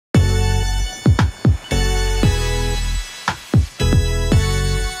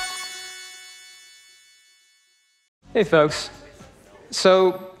Hey, folks.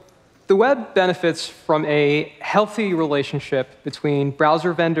 So the web benefits from a healthy relationship between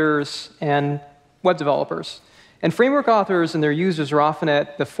browser vendors and web developers. And framework authors and their users are often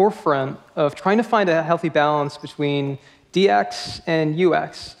at the forefront of trying to find a healthy balance between DX and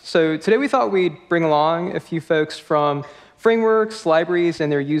UX. So today we thought we'd bring along a few folks from frameworks, libraries, and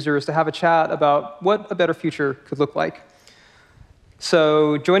their users to have a chat about what a better future could look like.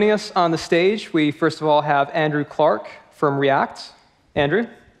 So joining us on the stage, we first of all have Andrew Clark from React. Andrew.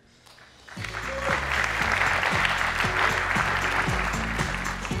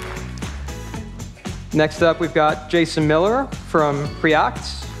 Next up, we've got Jason Miller from React.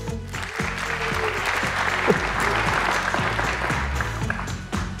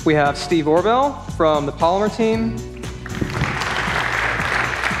 We have Steve Orvell from the Polymer team.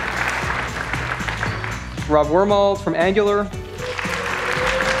 Rob Wormald from Angular.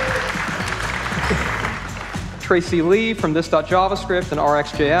 Tracy Lee from this.javascript and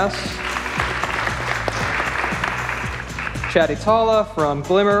react.js. Hietala from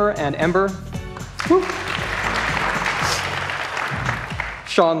Glimmer and Ember. Woo.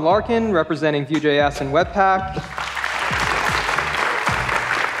 Sean Larkin representing vue.js and Webpack.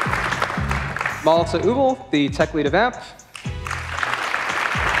 Malte Ubl, the tech lead of AMP.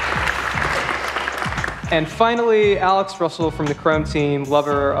 And finally, Alex Russell from the Chrome team,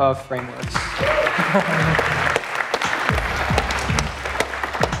 lover of frameworks.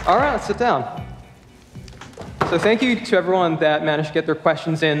 All right, let's sit down. So thank you to everyone that managed to get their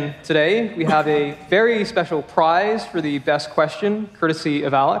questions in today. We have a very special prize for the best question, courtesy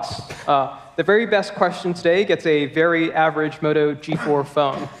of Alex. The very best question today gets a very average Moto G4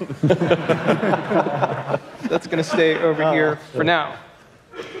 phone. That's going to stay over here for now.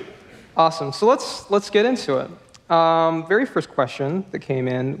 Awesome. So let's get into it. Very first question that came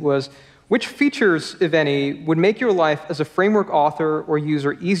in was, which features, if any, would make your life as a framework author or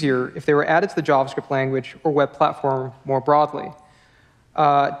user easier if they were added to the JavaScript language or web platform more broadly?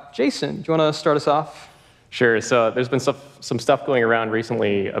 Jason, do you want to start us off? Sure. So there's been some stuff going around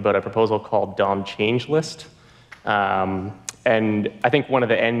recently about a proposal called DOM change list. And I think one of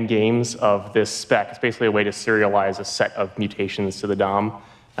the end games of this spec is basically a way to serialize a set of mutations to the DOM.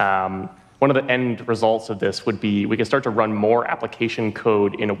 One of the end results of this would be we can start to run more application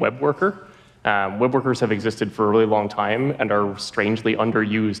code in a web worker. Web workers have existed for a really long time and are strangely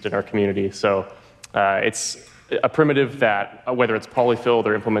underused in our community. So it's a primitive that, whether it's polyfilled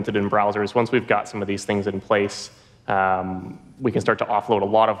or implemented in browsers, once we've got some of these things in place, we can start to offload a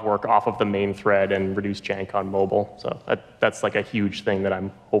lot of work off of the main thread and reduce jank on mobile. So that's like a huge thing that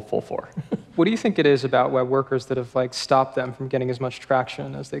I'm hopeful for. What do you think it is about web workers that have stopped them from getting as much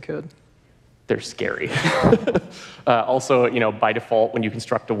traction as they could? They're scary. Also, by default, when you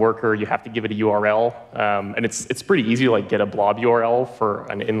construct a worker, you have to give it a URL. And it's pretty easy to get a blob URL for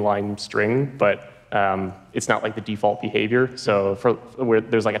an inline string, but it's not like the default behavior. So where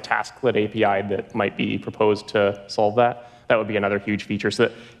there's a tasklet API that might be proposed to solve that. That would be another huge feature. So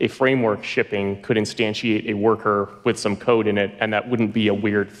that a framework shipping could instantiate a worker with some code in it, and that wouldn't be a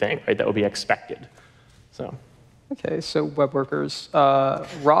weird thing, right? That would be expected. So. OK, so web workers.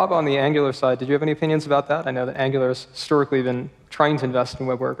 Rob, on the Angular side, did you have any opinions about that? I know that Angular has historically been trying to invest in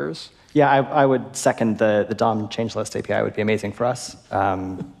web workers. Yeah, I would second the DOM change list API would be amazing for us. I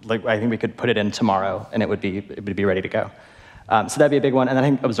think we could put it in tomorrow, and it would be ready to go. So that'd be a big one. And I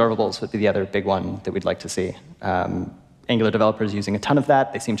think observables would be the other big one that we'd like to see. Angular developers using a ton of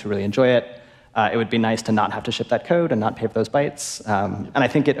that. They seem to really enjoy it. It would be nice to not have to ship that code and not pay for those bytes. And I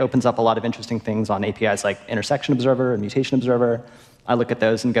think it opens up a lot of interesting things on APIs like intersection observer and mutation observer. I look at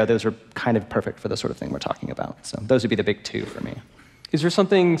those and go, those are kind of perfect for the sort of thing we're talking about. So those would be the big two for me. Is there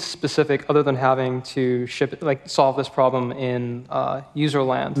something specific other than having to solve this problem in user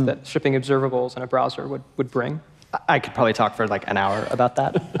land that shipping observables in a browser would bring? I could probably talk for an hour about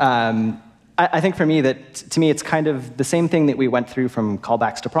that. I think for me, to me, it's kind of the same thing that we went through from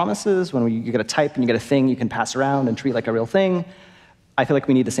callbacks to promises. When you get a type and you get a thing you can pass around and treat like a real thing. I feel like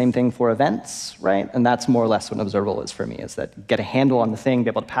we need the same thing for events, right? And that's more or less what an observable is for me, is that get a handle on the thing, be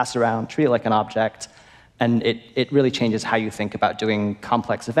able to pass it around, treat it like an object. And it really changes how you think about doing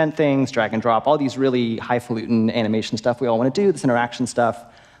complex event things, drag and drop, all these really highfalutin animation stuff we all want to do, this interaction stuff,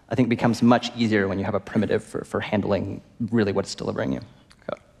 I think becomes much easier when you have a primitive for handling really what it's delivering you.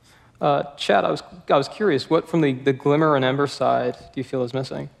 Chad, I was curious, what from the Glimmer and Ember side do you feel is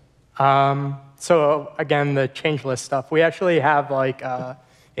missing? So again, the change list stuff. We actually have a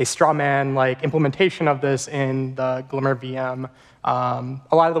straw man implementation of this in the Glimmer VM.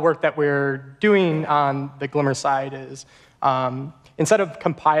 A lot of the work that we're doing on the Glimmer side is instead of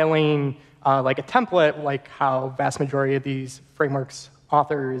compiling like a template, like how vast majority of these frameworks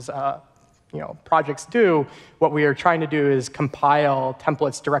authors projects do, what we are trying to do is compile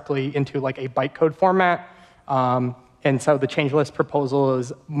templates directly into like a bytecode format. And so the change list proposal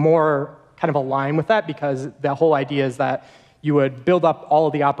is more kind of aligned with that, because the whole idea is that you would build up all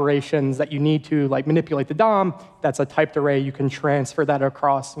of the operations that you need to like manipulate the DOM. That's a typed array. You can transfer that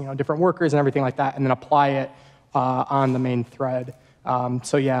across different workers and everything like that, and then apply it on the main thread.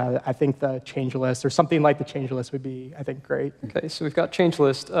 So yeah, I think the change list or something like the change list would be, I think, great. Okay, so we've got change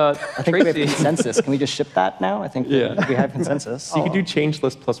list. I think we have consensus. Can we just ship that now? I think we have consensus. So you could do change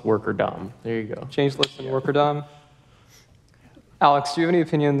list plus worker DOM. There you go. Change list and worker DOM. Alex, do you have any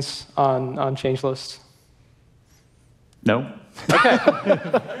opinions on change list? No. Okay.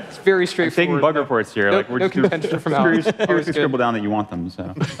 It's very straightforward. Taking bug reports here. No, no contention from Alex. You can scribble down that you want them.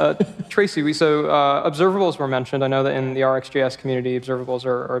 So. Tracy, observables were mentioned. I know that in the RxJS community, observables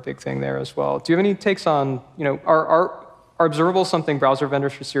are a big thing there as well. Do you have any takes on, are observables something browser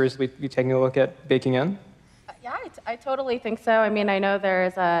vendors should seriously be taking a look at baking in? Yeah, I totally think so. I mean, I know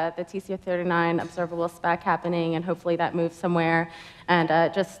there's the TC39 observable spec happening, and hopefully that moves somewhere. And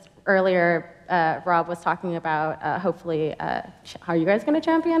just earlier, Rob was talking about hopefully, are you guys going to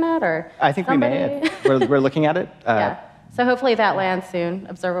champion it, or I think somebody? we may. We're looking at it. Yeah. So hopefully that lands soon,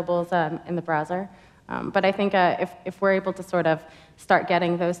 observables in the browser. But I think if we're able to sort of start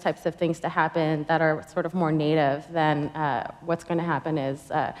getting those types of things to happen that are sort of more native, then what's going to happen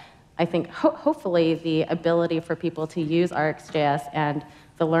is I think hopefully the ability for people to use RxJS and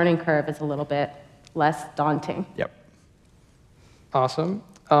the learning curve is a little bit less daunting. Yep. Awesome.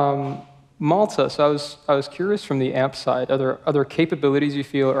 Malte, so I was curious from the AMP side, are there capabilities you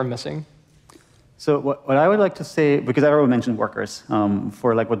feel are missing? So what I would like to say, because everyone mentioned workers,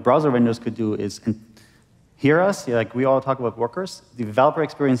 for like what browser vendors could do is hear us. Like we all talk about workers. The developer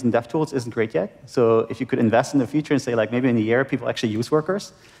experience in DevTools isn't great yet. So if you could invest in the future and say like maybe in a year people actually use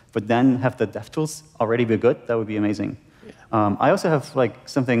workers, but then have the DevTools already be good, that would be amazing. Yeah. I also have like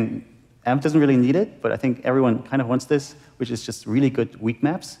something, AMP doesn't really need it, but I think everyone kind of wants this, which is just really good weak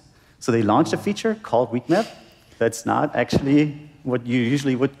maps. So they launched a feature called weak map. That's not actually what you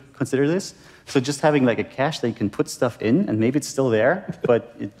usually would consider this. So just having like a cache that you can put stuff in, and maybe it's still there,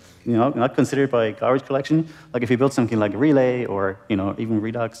 but not considered by garbage collection. Like if you build something like Relay or even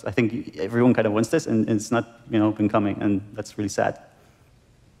Redux, I think everyone kind of wants this, and it's not been coming, and that's really sad.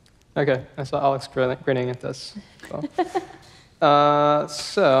 Okay, I saw Alex grinning at this.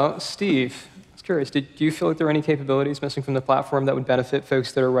 So Steve, I was curious, do you feel like there are any capabilities missing from the platform that would benefit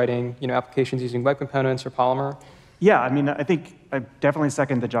folks that are writing applications using web components or Polymer? Yeah, I mean, I think I definitely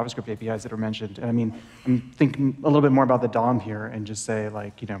second the JavaScript APIs that are mentioned. I mean, I'm thinking a little bit more about the DOM here and just say,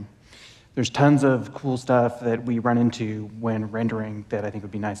 like, there's tons of cool stuff that we run into when rendering that I think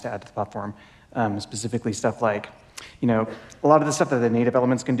would be nice to add to the platform. Specifically stuff like, a lot of the stuff that the native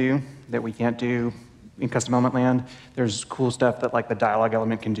elements can do that we can't do in custom element land. There's cool stuff that like the dialog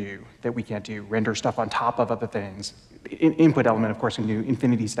element can do that we can't do. Render stuff on top of other things. Input element, of course, can do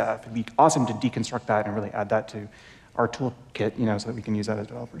infinity stuff. It'd be awesome to deconstruct that and really add that to our toolkit, so that we can use that as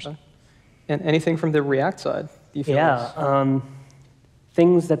developers. And anything from the React side? Do you feel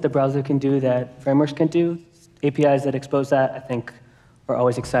things that the browser can do that frameworks can do, APIs that expose that, I think are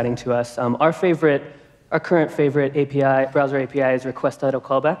always exciting to us. Our current favorite API, browser API, is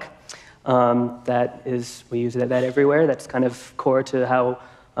request.callback. We use that everywhere. That's kind of core to how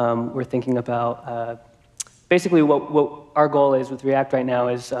we're thinking about basically what our goal is with React right now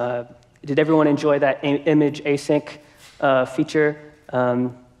is, did everyone enjoy that image async feature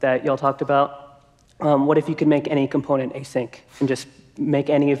that y'all talked about? What if you could make any component async and just make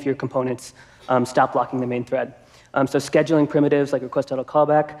any of your components stop blocking the main thread? So scheduling primitives like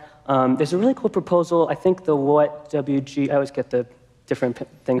request.callback. There's a really cool proposal. I think the WG, I always get the different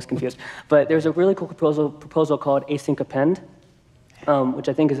things confused. But there's a really cool proposal called async append, which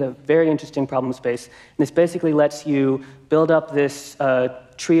I think is a very interesting problem space. And this basically lets you build up this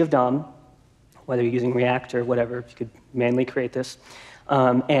tree of DOM, whether you're using React or whatever, you could manually create this,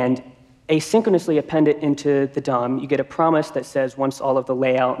 and asynchronously append it into the DOM. You get a promise that says once all of the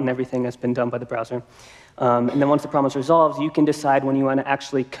layout and everything has been done by the browser. And then once the promise resolves, you can decide when you want to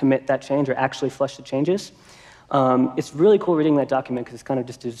actually commit that change or actually flush the changes. It's really cool reading that document because it's kind of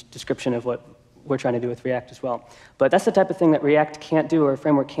just a description of what we're trying to do with React as well. But that's the type of thing that React can't do or a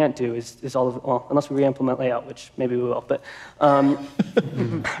framework can't do is all of, well, unless we re-implement layout, which maybe we will. But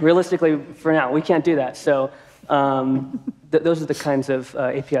realistically, for now, we can't do that. So those are the kinds of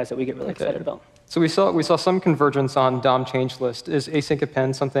APIs that we get really excited about. So we saw some convergence on DOM change list. Is async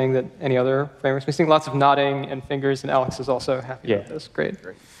append something that any other frameworks? We're seeing lots of nodding and fingers, and Alex is also happy with this. Great.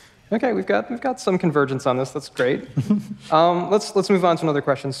 OK, we've got some convergence on this. That's great. Let's move on to another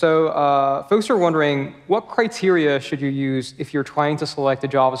question. So folks are wondering, what criteria should you use if you're trying to select a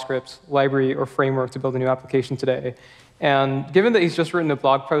JavaScript library or framework to build a new application today? And given that he's just written a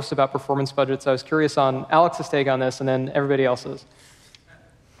blog post about performance budgets, I was curious on Alex's take on this, and then everybody else's.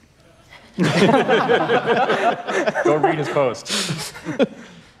 Go read his post.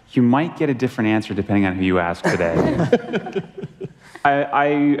 You might get a different answer depending on who you ask today.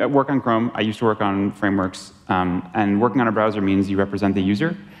 I work on Chrome. I used to work on frameworks. And working on a browser means you represent the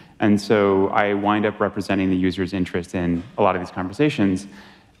user. And so I wind up representing the user's interest in a lot of these conversations.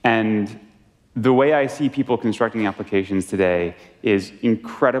 And the way I see people constructing applications today is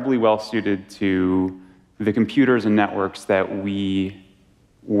incredibly well suited to the computers and networks that we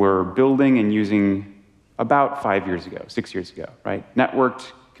were building and using about 5 years ago, 6 years ago, right?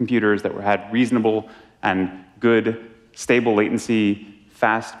 Networked computers that had reasonable and good, stable latency,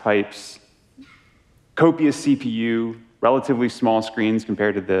 fast pipes, copious CPU, relatively small screens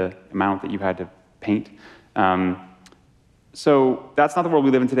compared to the amount that you had to paint. So that's not the world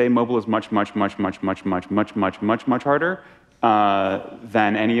we live in today. Mobile is much, much, much, much, much, much, much, much, much, much harder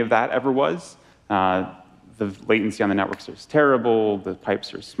than any of that ever was. The latency on the networks is terrible. The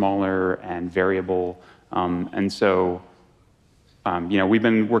pipes are smaller and variable. And so we've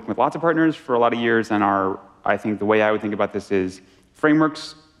been working with lots of partners for a lot of years. And I think the way I would think about this is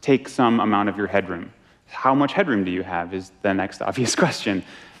frameworks take some amount of your headroom. How much headroom do you have is the next obvious question.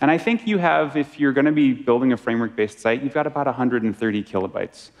 And I think you have, if you're going to be building a framework-based site, you've got about 130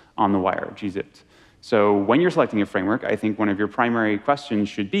 kilobytes on the wire, gzipped. So when you're selecting a framework, I think one of your primary questions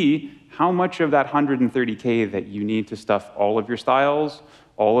should be, how much of that 130K that you need to stuff all of your styles,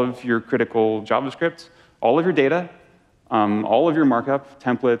 all of your critical JavaScript, all of your data, all of your markup,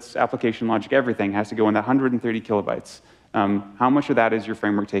 templates, application logic, everything has to go in that 130 kilobytes. How much of that is your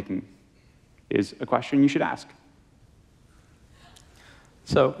framework taking is a question you should ask.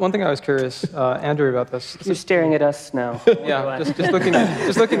 So one thing I was curious, Andrew, about this. You're staring at us now. Yeah, just looking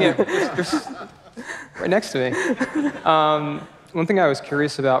at right next to me. One thing I was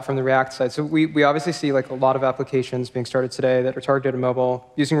curious about from the React side, so we obviously see like a lot of applications being started today that are targeted at mobile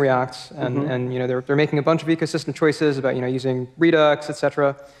using React, and they're making a bunch of ecosystem choices about using Redux, et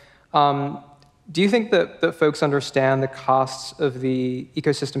cetera. Do you think that folks understand the costs of the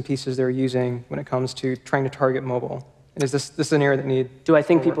ecosystem pieces they're using when it comes to trying to target mobile? And is this an area that need? Do I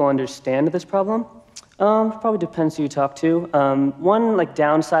think people understand this problem? Probably depends who you talk to. One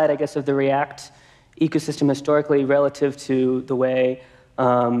downside, I guess, of the React ecosystem historically relative to the way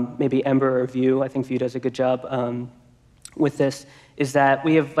maybe Ember or Vue, I think Vue does a good job with this, is that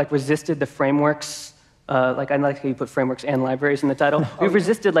we have resisted the frameworks. I like how you put frameworks and libraries in the title. We've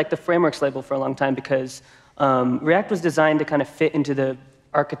resisted the frameworks label for a long time because React was designed to kind of fit into the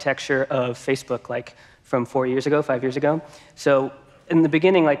architecture of Facebook from 5 years ago. So in the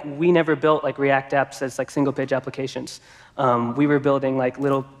beginning, we never built React apps as single-page applications. We were building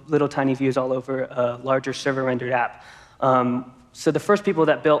little tiny views all over a larger server-rendered app. So the first people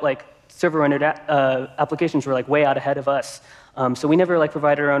that built server-rendered applications were way out ahead of us. So we never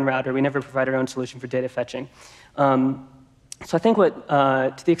provided our own router. We never provided our own solution for data fetching. So I think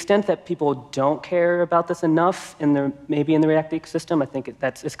to the extent that people don't care about this enough, maybe in the React ecosystem, I think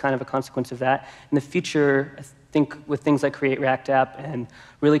it's kind of a consequence of that. In the future, I think with things like Create React App and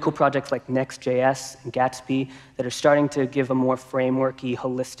really cool projects like Next.js and Gatsby that are starting to give a more frameworky,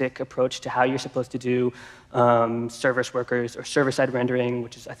 holistic approach to how you're supposed to do service workers or server-side rendering,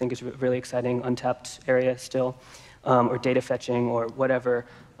 which I think is a really exciting, untapped area still, or data fetching or whatever.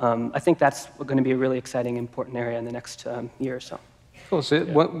 I think that's going to be a really exciting, important area in the next year or so. Cool. So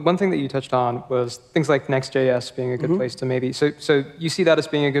one thing that you touched on was things like Next.js being a good place to maybe. So you see that as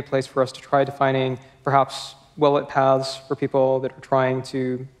being a good place for us to try defining perhaps well-lit paths for people that are trying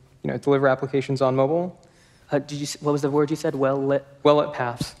to deliver applications on mobile? What was the word you said? Well-lit? Well-lit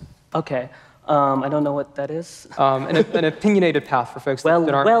paths. OK. I don't know what that is. An opinionated path for folks that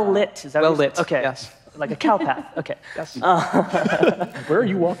aren't... Well-lit. Is that well-lit, OK. Yes. Like a cow path. OK. Yes. Where are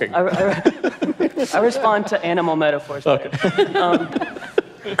you walking? I respond to animal metaphors. Okay.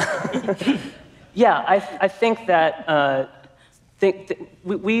 Yeah, I think that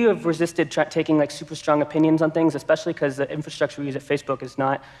we have resisted taking taking super strong opinions on things, especially because the infrastructure we use at Facebook is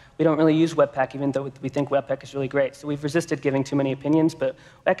not. We don't really use Webpack, even though we think Webpack is really great. So we've resisted giving too many opinions, but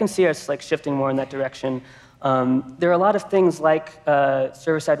I can see us shifting more in that direction. There are a lot of things like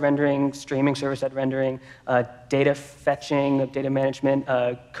server-side rendering, streaming server-side rendering, data fetching, data management,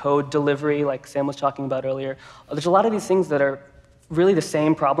 code delivery, like Sam was talking about earlier. There's a lot of these things that are really the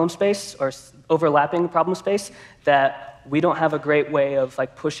same problem space or overlapping problem space that we don't have a great way of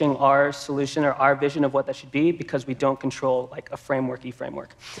like pushing our solution or our vision of what that should be because we don't control like a framework-y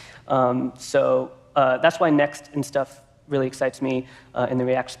framework. So that's why Next and stuff really excites me in the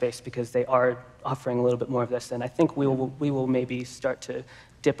React space because they are offering a little bit more of this, and I think we will maybe start to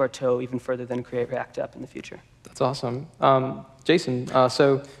dip our toe even further than Create React App in the future. That's awesome. Jason,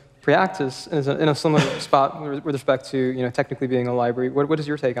 so React is in a similar spot with respect to technically being a library. What is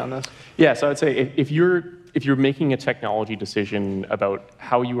your take on this? Yeah, so I'd say if you're making a technology decision about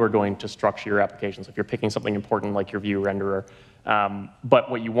how you are going to structure your applications, if you're picking something important like your Vue renderer, but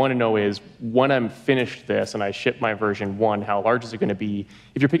what you want to know is when I'm finished this and I ship my version 1, how large is it going to be?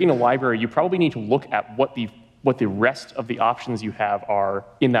 If you're picking a library, you probably need to look at what the rest of the options you have are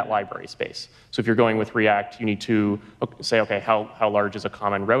in that library space. So if you're going with React, you need to say, okay, how large is a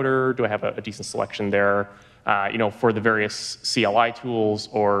common router? Do I have a decent selection there? For the various CLI tools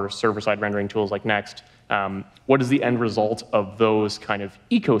or server-side rendering tools like Next, what is the end result of those kind of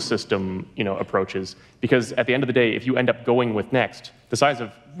ecosystem approaches? Because at the end of the day, if you end up going with Next, the size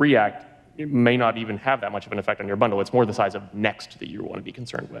of React may not even have that much of an effect on your bundle. It's more the size of Next that you want to be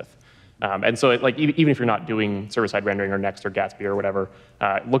concerned with. And so even if you're not doing server-side rendering or Next or Gatsby or whatever,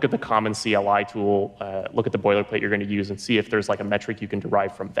 look at the common CLI tool, look at the boilerplate you're going to use, and see if there's like a metric you can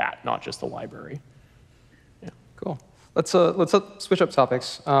derive from that, not just the library. Yeah, cool. Let's switch up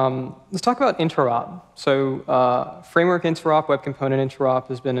topics. Let's talk about interop. So framework interop, web component interop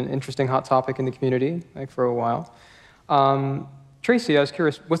has been an interesting hot topic in the community for a while. Tracy, I was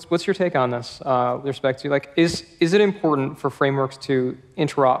curious, what's your take on this with respect to, is it important for frameworks to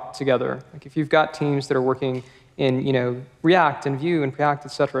interop together? Like if you've got teams that are working in React and Vue and Preact, et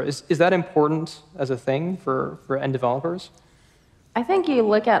cetera, is that important as a thing for end developers? I think you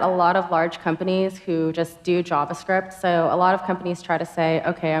look at a lot of large companies who just do JavaScript. So a lot of companies try to say,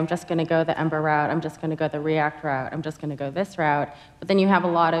 OK, I'm just going to go the Ember route. I'm just going to go the React route. I'm just going to go this route. But then you have a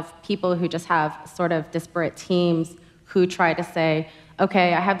lot of people who just have sort of disparate teams who try to say,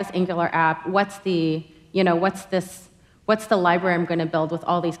 OK, I have this Angular app. What's the library I'm going to build with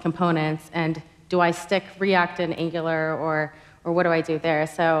all these components? And do I stick React and Angular, or what do I do there?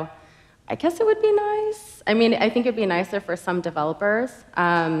 So I guess it would be nice. I mean, I think it'd be nicer for some developers.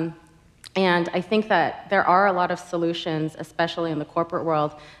 And I think that there are a lot of solutions, especially in the corporate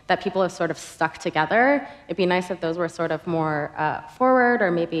world, that people have sort of stuck together. It'd be nice if those were sort of more forward, or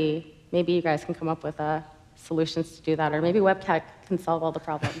maybe you guys can come up with solutions to do that, or maybe Webpack can solve all the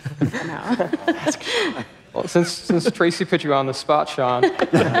problems somehow. Well, since Tracy put you on the spot, Sean,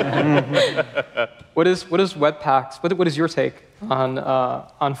 what is Webpack's? What is your take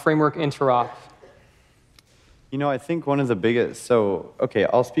on framework interop? I think one of the biggest, okay,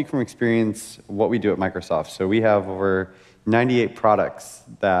 I'll speak from experience what we do at Microsoft. So we have over 98 products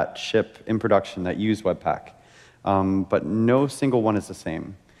that ship in production that use Webpack, but no single one is the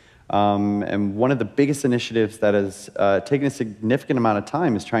same. And one of the biggest initiatives that has taken a significant amount of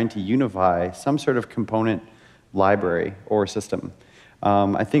time is trying to unify some sort of component library or system.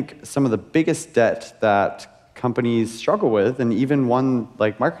 I think some of the biggest debt that companies struggle with, and even one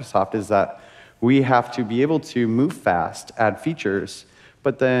like Microsoft, is that we have to be able to move fast, add features,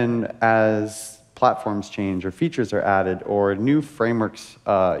 but then as platforms change or features are added or new frameworks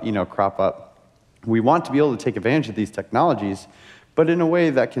crop up, we want to be able to take advantage of these technologies, but in a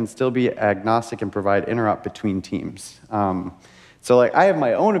way that can still be agnostic and provide interop between teams. So I have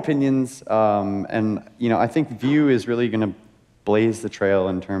my own opinions, and I think Vue is really going to blaze the trail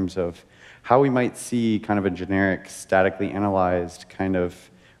in terms of how we might see kind of a generic, statically analyzed kind of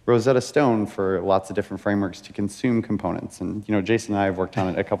Rosetta Stone for lots of different frameworks to consume components. And Jason and I have worked on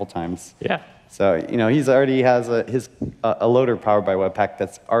it a couple times. Yeah. So he's already has a loader powered by Webpack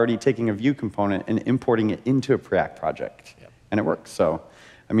that's already taking a Vue component and importing it into a Preact project. Yep. And it works. So,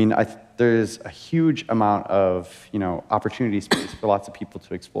 I mean, there's a huge amount of opportunity space for lots of people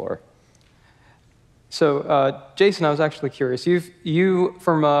to explore. So, Jason, I was actually curious. You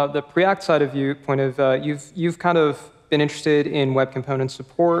from the Preact side of Vue point of you've kind of been interested in web component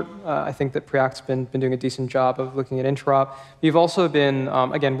support. I think that Preact's been doing a decent job of looking at interop. You've also been,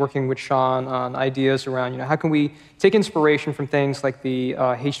 again, working with Sean on ideas around, how can we take inspiration from things like the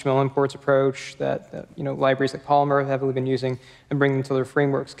HTML imports approach that libraries like Polymer have heavily been using and bring them to their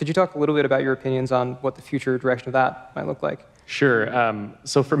frameworks. Could you talk a little bit about your opinions on what the future direction of that might look like? Sure.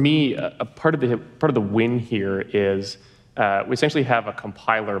 So for me, a part of the win here is we essentially have a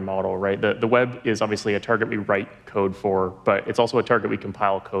compiler model, right? The web is obviously a target we write code for, but it's also a target we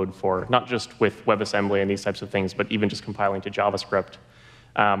compile code for, not just with WebAssembly and these types of things, but even just compiling to JavaScript.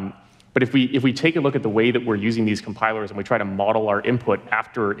 But if we take a look at the way that we're using these compilers and we try to model our input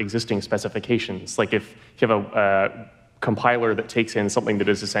after existing specifications, like if you have a compiler that takes in something that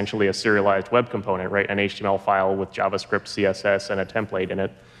is essentially a serialized web component, right, an HTML file with JavaScript, CSS, and a template in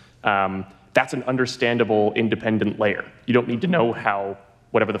it, that's an understandable independent layer. You don't need to know how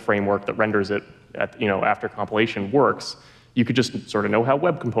whatever the framework that renders it after compilation works. You could just sort of know how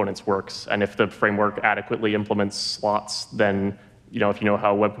web components works. And if the framework adequately implements slots, then if you know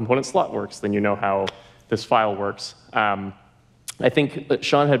how a web component slot works, then you know how this file works. I think that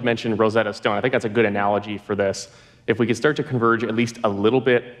Sean had mentioned Rosetta Stone. I think that's a good analogy for this. If we could start to converge at least a little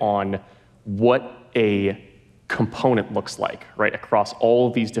bit on what a component looks like, right, across all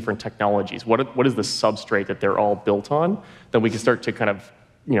of these different technologies, what is the substrate that they're all built on, then we can start to kind of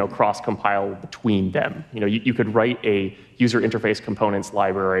cross-compile between them. You could write a user interface components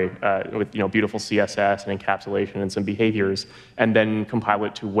library with beautiful CSS and encapsulation and some behaviors, and then compile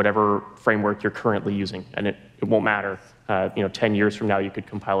it to whatever framework you're currently using, and it won't matter. 10 years from now, you could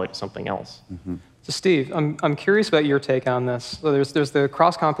compile it to something else. Mm-hmm. So Steve, I'm curious about your take on this. So there's the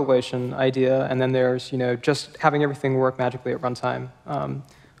cross-compilation idea, and then there's just having everything work magically at runtime.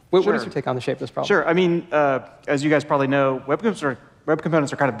 What is your take on the shape of this problem? Sure. I mean, as you guys probably know, web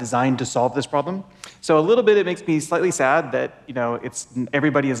components are kind of designed to solve this problem. So a little bit, it makes me slightly sad that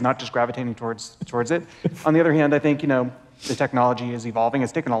everybody is not just gravitating towards it. On the other hand, I think the technology is evolving.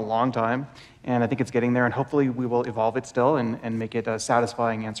 It's taken a long time, and I think it's getting there. And hopefully, we will evolve it still and make it a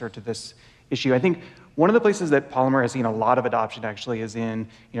satisfying answer to this issue. I think one of the places that Polymer has seen a lot of adoption actually is in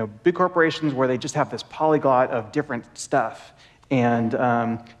big corporations where they just have this polyglot of different stuff, and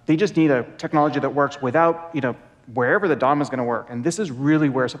they just need a technology that works without wherever the DOM is going to work. And this is really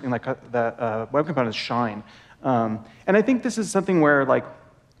where something like the web components shine. And I think this is something where,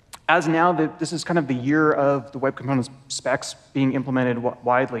 as now that this is kind of the year of the web components specs being implemented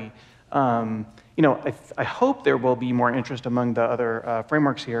widely, I hope there will be more interest among the other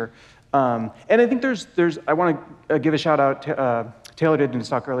frameworks here. And I think I want to give a shout out. Taylor did in his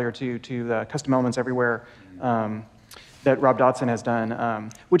talk earlier to the custom elements everywhere that Rob Dodson has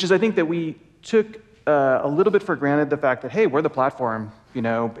done, which is I think that we took a little bit for granted the fact that, hey, we're the platform,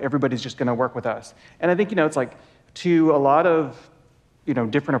 everybody's just going to work with us. And I think, it's like to a lot of,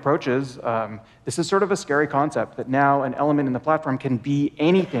 different approaches, this is sort of a scary concept that now an element in the platform can be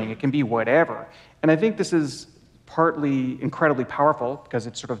anything. It can be whatever. And I think this is partly incredibly powerful because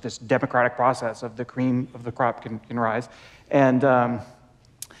it's sort of this democratic process of the cream of the crop can rise. But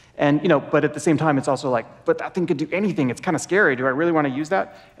at the same time, it's also like, but that thing could do anything. It's kind of scary. Do I really want to use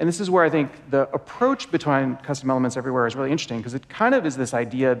that? And this is where I think the approach between custom elements everywhere is really interesting because it kind of is this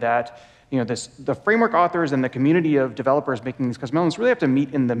idea that the framework authors and the community of developers making these custom elements really have to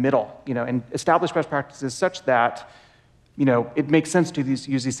meet in the middle, and establish best practices such that it makes sense to use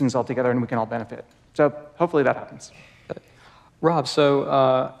these things all together and we can all benefit. So hopefully that happens. Rob,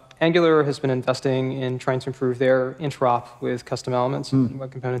 so Angular has been investing in trying to improve their interop with custom elements and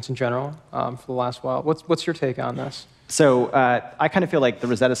web components in general for the last while. What's your take on this? So I kind of feel like the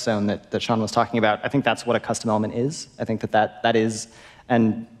Rosetta Stone that Sean was talking about, I think that's what a custom element is. I think that is,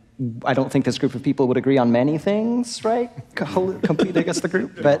 and I don't think this group of people would agree on many things, right? Completely against the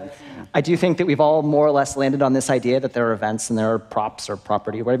group. But I do think that we've all more or less landed on this idea that there are events and there are props or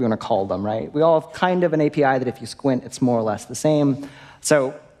property, whatever you want to call them, right? We all have kind of an API that if you squint, it's more or less the same.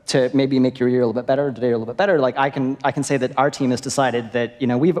 So to maybe make your year a little bit better, today a little bit better, I can say that our team has decided that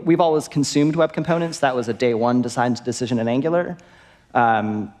we've always consumed web components. That was a day one decision in Angular.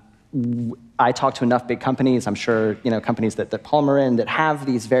 I talk to enough big companies, I'm sure companies that Polymer in, that have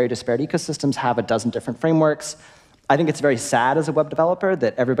these very disparate ecosystems, have a dozen different frameworks. I think it's very sad as a web developer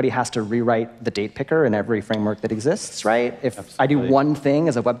that everybody has to rewrite the date picker in every framework that exists, right? If Absolutely. I do one thing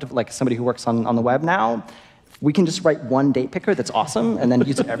as a web, like somebody who works on the web now, we can just write one date picker that's awesome and then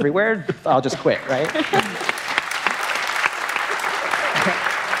use it everywhere, I'll just quit, right?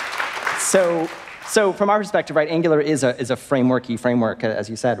 So from our perspective, right, Angular is a framework-y framework, as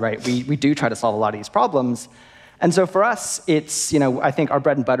you said, right? We do try to solve a lot of these problems. And so for us, it's, I think our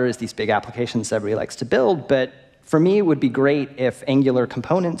bread and butter is these big applications that everybody likes to build. But for me, it would be great if Angular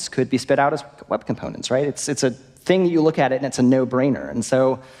components could be spit out as web components, right? It's a thing that you look at it, and it's a no-brainer. And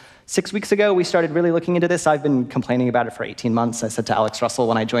so 6 weeks ago, we started really looking into this. I've been complaining about it for 18 months. I said to Alex Russell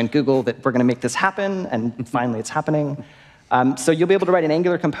when I joined Google that we're going to make this happen, and finally it's happening. So you'll be able to write an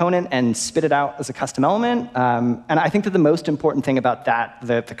Angular component and spit it out as a custom element. And I think that the most important thing about that,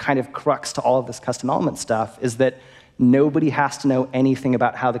 the kind of crux to all of this custom element stuff, is that nobody has to know anything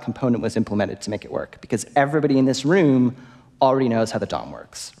about how the component was implemented to make it work, because everybody in this room already knows how the DOM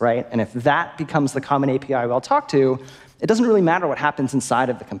works, right? And if that becomes the common API we all talk to, it doesn't really matter what happens inside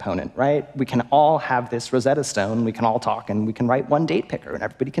of the component, right? We can all have this Rosetta Stone, we can all talk, and we can write one date picker, and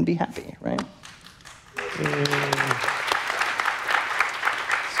everybody can be happy, right?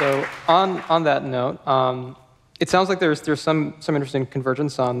 So on that note, it sounds like there's some interesting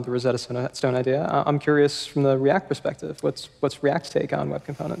convergence on the Rosetta Stone idea. I'm curious from the React perspective, what's React's take on web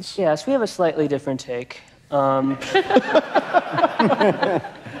components? Yes, we have a slightly different take.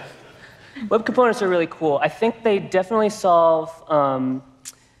 Web components are really cool. I think they definitely solve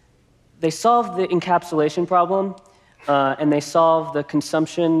the encapsulation problem, and they solve the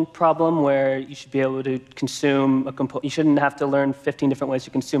consumption problem where you should be able to consume a component. You shouldn't have to learn 15 different ways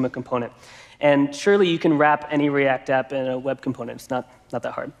to consume a component. And surely you can wrap any React app in a web component. It's not that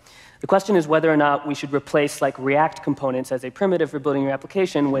hard. The question is whether or not we should replace like React components as a primitive for building your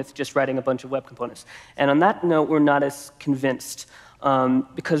application with just writing a bunch of web components. And on that note, we're not as convinced.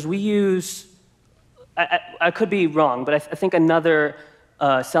 Because we use, I could be wrong, but I think another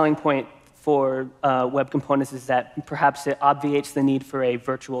selling point for web components is that perhaps it obviates the need for a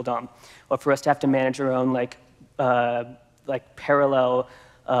virtual DOM, or for us to have to manage our own like parallel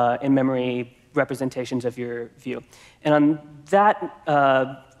in-memory representations of your view. And on that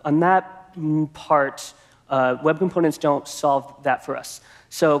part, web components don't solve that for us.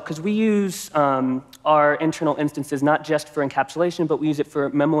 So, because we use our internal instances not just for encapsulation, but we use it for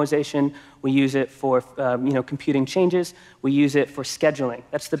memoization. We use it for computing changes. We use it for scheduling.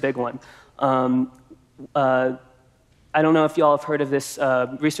 That's the big one. I don't know if you all have heard of this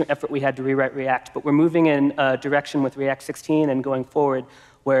recent effort we had to rewrite React, but we're moving in a direction with React 16 and going forward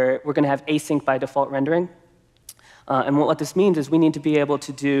where we're going to have async by default rendering. And what this means is we need to be able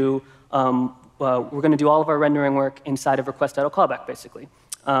to do, we're going to do all of our rendering work inside of request.callback, basically.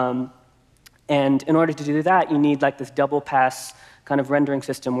 And in order to do that, you need like this double pass kind of rendering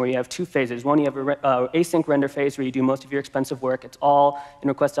system where you have two phases. One, you have an async render phase where you do most of your expensive work. It's all in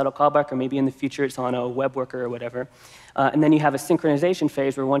request.callback, or maybe in the future it's on a web worker or whatever. And then you have a synchronization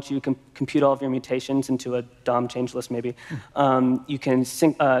phase where once you compute all of your mutations into a DOM change list, maybe, you can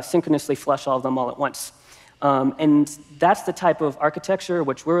synchronously flush all of them all at once. And that's the type of architecture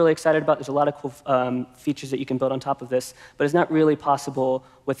which we're really excited about. There's a lot of cool features that you can build on top of this, but it's not really possible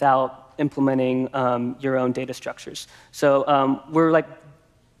without implementing your own data structures. So we're like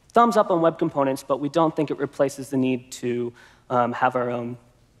thumbs up on web components, but we don't think it replaces the need to have our own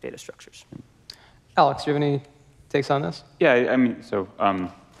data structures. Alex, do you have any takes on this? Yeah, I mean, so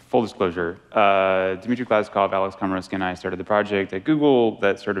full disclosure, Dmitry Glazkov, Alex Komorowski, and I started the project at Google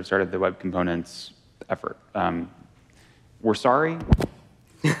that sort of started the web components effort. We're sorry.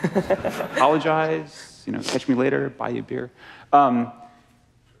 Apologize. Catch me later. Buy you a beer.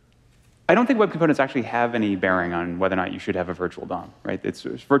 I don't think web components actually have any bearing on whether or not you should have a virtual DOM. Right?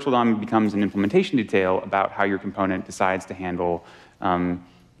 Virtual DOM becomes an implementation detail about how your component decides to handle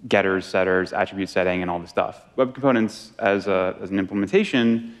getters, setters, attribute setting, and all this stuff. Web components, as an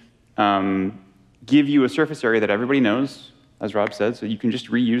implementation, give you a surface area that everybody knows, as Rob said, so you can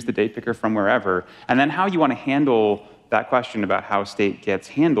just reuse the date picker from wherever. And then how you want to handle that question about how state gets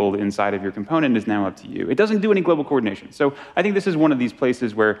handled inside of your component is now up to you. It doesn't do any global coordination. So I think this is one of these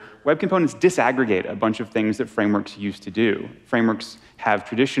places where web components disaggregate a bunch of things that frameworks used to do. Frameworks have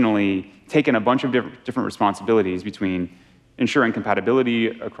traditionally taken a bunch of different responsibilities between ensuring compatibility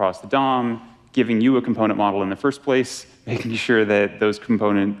across the DOM, giving you a component model in the first place, making sure that those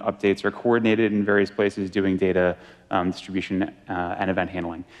component updates are coordinated in various places, doing data distribution and event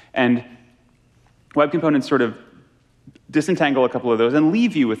handling. And web components sort of disentangle a couple of those and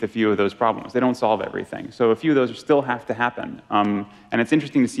leave you with a few of those problems. They don't solve everything. So a few of those still have to happen. And it's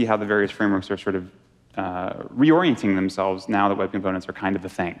interesting to see how the various frameworks are sort of reorienting themselves now that web components are kind of a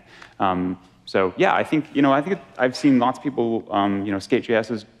thing. So yeah, I think I've seen lots of people.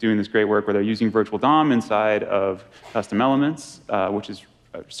 Skate.js is doing this great work where they're using virtual DOM inside of custom elements, which is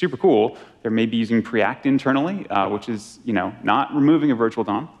super cool. They're maybe using Preact internally, which is not removing a virtual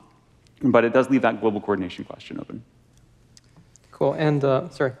DOM, but it does leave that global coordination question open. Cool. And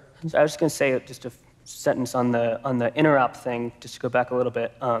sorry. So I was just going to say just a sentence on the interop thing, just to go back a little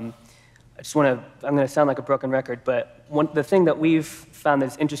bit. I'm going to sound like a broken record, but the thing that we've found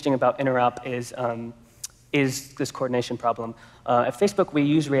that's interesting about interop is this coordination problem. At Facebook, we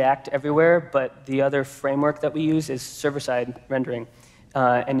use React everywhere, but the other framework that we use is server-side rendering.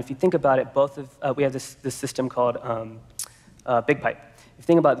 And if you think about it, we have this system called BigPipe. If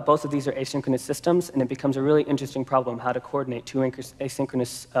you think about it, both of these are asynchronous systems, and it becomes a really interesting problem how to coordinate two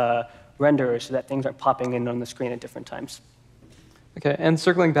asynchronous renderer so that things are popping in on the screen at different times. OK, and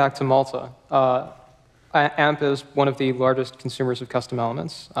circling back to Malte, AMP is one of the largest consumers of custom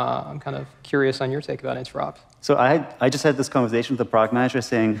elements. I'm kind of curious on your take about interop. So I just had this conversation with the product manager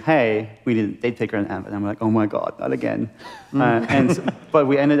saying, hey, we need a date picker in AMP. And I'm like, oh my God, not again. But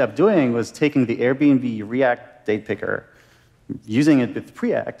we ended up doing was taking the Airbnb React date picker, using it with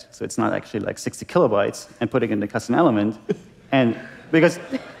Preact, so it's not actually like 60 kilobytes, and putting it in the custom element. And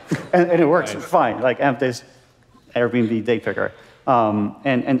it works fine. Like AMP is Airbnb date picker.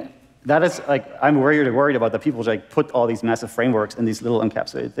 And that is like, I'm worried about that people like put all these massive frameworks in these little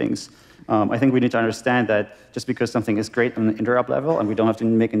encapsulated things. I think we need to understand that just because something is great on the interop level and we don't have to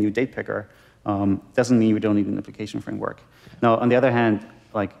make a new date picker, doesn't mean we don't need an application framework. Now, on the other hand,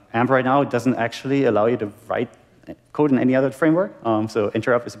 like AMP right now doesn't actually allow you to write code in any other framework, so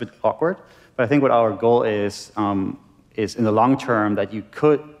interop is a bit awkward. But I think what our goal is in the long term that you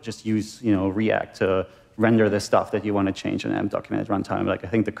could just use React to render the stuff that you want to change in AMP document at runtime. Like I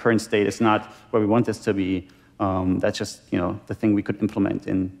think the current state is not where we want this to be. That's just the thing we could implement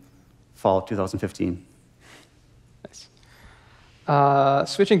in fall of 2015. Nice.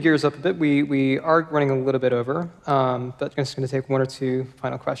 Switching gears up a bit, we are running a little bit over, but I'm just going to take one or two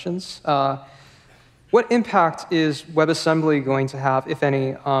final questions. What impact is WebAssembly going to have, if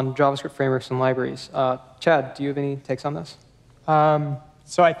any, on JavaScript frameworks and libraries? Chad, do you have any takes on this?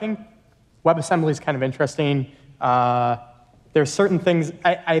 So I think WebAssembly is kind of interesting. There's certain things,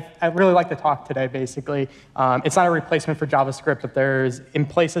 I really like the talk today, basically. It's not a replacement for JavaScript, but in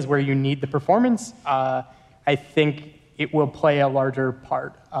places where you need the performance, I think it will play a larger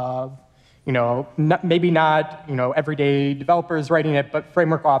part of, maybe not, everyday developers writing it, but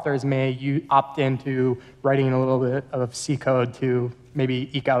framework authors may opt into writing a little bit of C code to maybe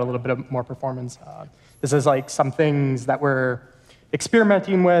eke out a little bit of more performance. This is like some things that we're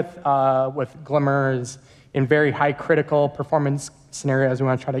experimenting with Glimmers in very high critical performance scenarios. We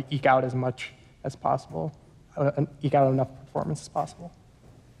want to try to eke out as much as possible, eke out enough performance as possible.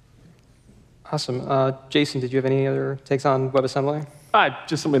 Awesome. Jason, did you have any other takes on WebAssembly?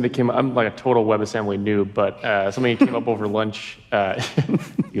 Just something that came up. I'm like a total WebAssembly noob, but something that came up over lunch.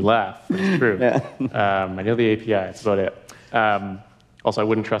 You laugh, but it's true. Yeah. I know the API, that's about it. Also, I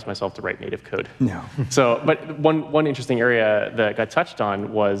wouldn't trust myself to write native code. No. But one interesting area that got touched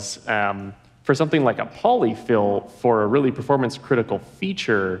on was for something like a polyfill for a really performance-critical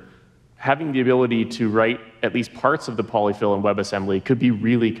feature, having the ability to write at least parts of the polyfill in WebAssembly could be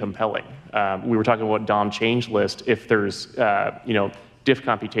really compelling. We were talking about DOM change list. If there's diff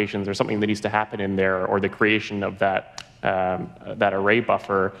computations or something that needs to happen in there, or the creation of that array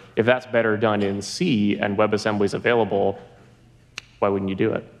buffer, if that's better done in C and WebAssembly is available, why wouldn't you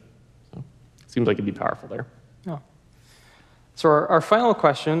do it? So, it seems like it'd be powerful there. Yeah. So our final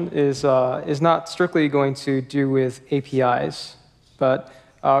question is not strictly going to do with APIs, but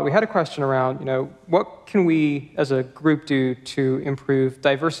we had a question around, what can we as a group do to improve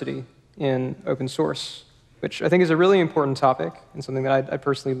diversity in open source, which I think is a really important topic and something that I'd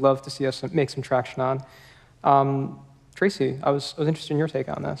personally love to see us make some traction on. Tracy, I was interested in your take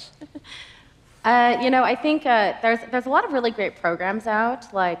on this. I think there's a lot of really great programs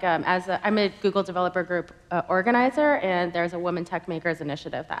out. Like I'm a Google Developer Group organizer, and there's a Women Tech Makers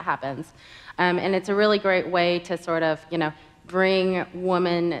initiative that happens, and it's a really great way to sort of bring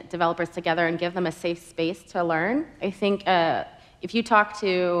women developers together and give them a safe space to learn. I think if you talk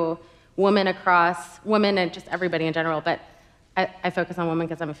to women and just everybody in general, but I focus on women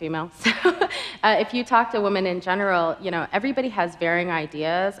because I'm a female. So if you talk to women in general, everybody has varying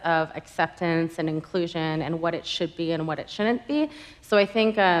ideas of acceptance and inclusion and what it should be and what it shouldn't be. So I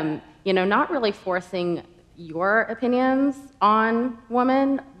think, not really forcing your opinions on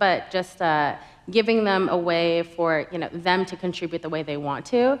women, but just giving them a way for them to contribute the way they want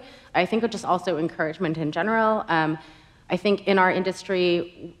to. I think just also encouragement in general. I think in our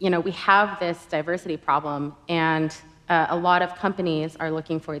industry, we have this diversity problem, and a lot of companies are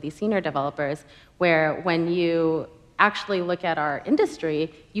looking for these senior developers, where when you actually look at our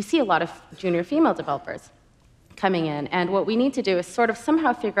industry, you see a lot of junior female developers coming in. And what we need to do is sort of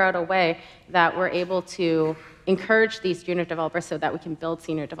somehow figure out a way that we're able to encourage these junior developers so that we can build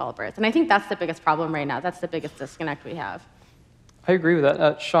senior developers. And I think that's the biggest problem right now. That's the biggest disconnect we have. I agree with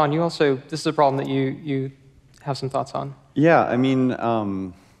that. Sean, this is a problem that you have some thoughts on. Yeah, I mean,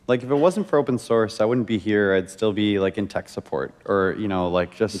 like if it wasn't for open source, I wouldn't be here. I'd still be like in tech support or,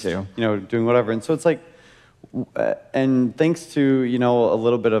 like just, doing whatever. And so it's like, and thanks to, a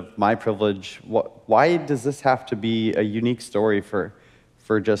little bit of my privilege, why does this have to be a unique story for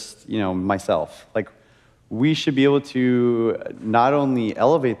just, myself? Like, we should be able to not only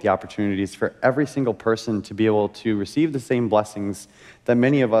elevate the opportunities for every single person to be able to receive the same blessings that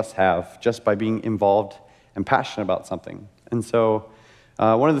many of us have just by being involved and passionate about something. And so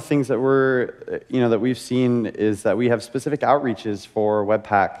one of the things that that we've seen is that we have specific outreaches for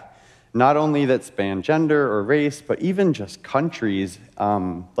Webpack, not only that span gender or race, but even just countries.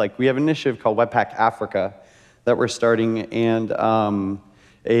 Like we have an initiative called Webpack Africa that we're starting, and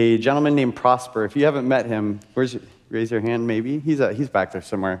a gentleman named Prosper, if you haven't met him, raise your hand maybe? He's back there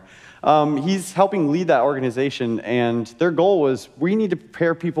somewhere. He's helping lead that organization, and their goal was, we need to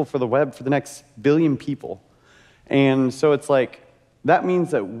prepare people for the web for the next billion people. And so it's like, that means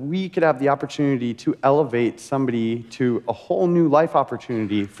that we could have the opportunity to elevate somebody to a whole new life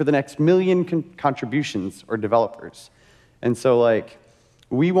opportunity for the next million contributions or developers. And so like,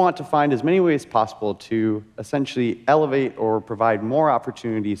 we want to find as many ways possible to essentially elevate or provide more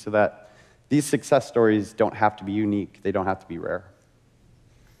opportunities so that these success stories don't have to be unique, they don't have to be rare.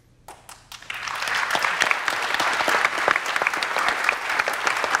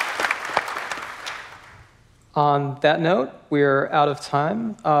 On that note, we're out of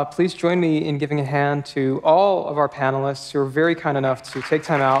time. Please join me in giving a hand to all of our panelists who are very kind enough to take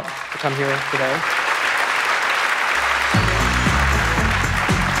time out to come here today.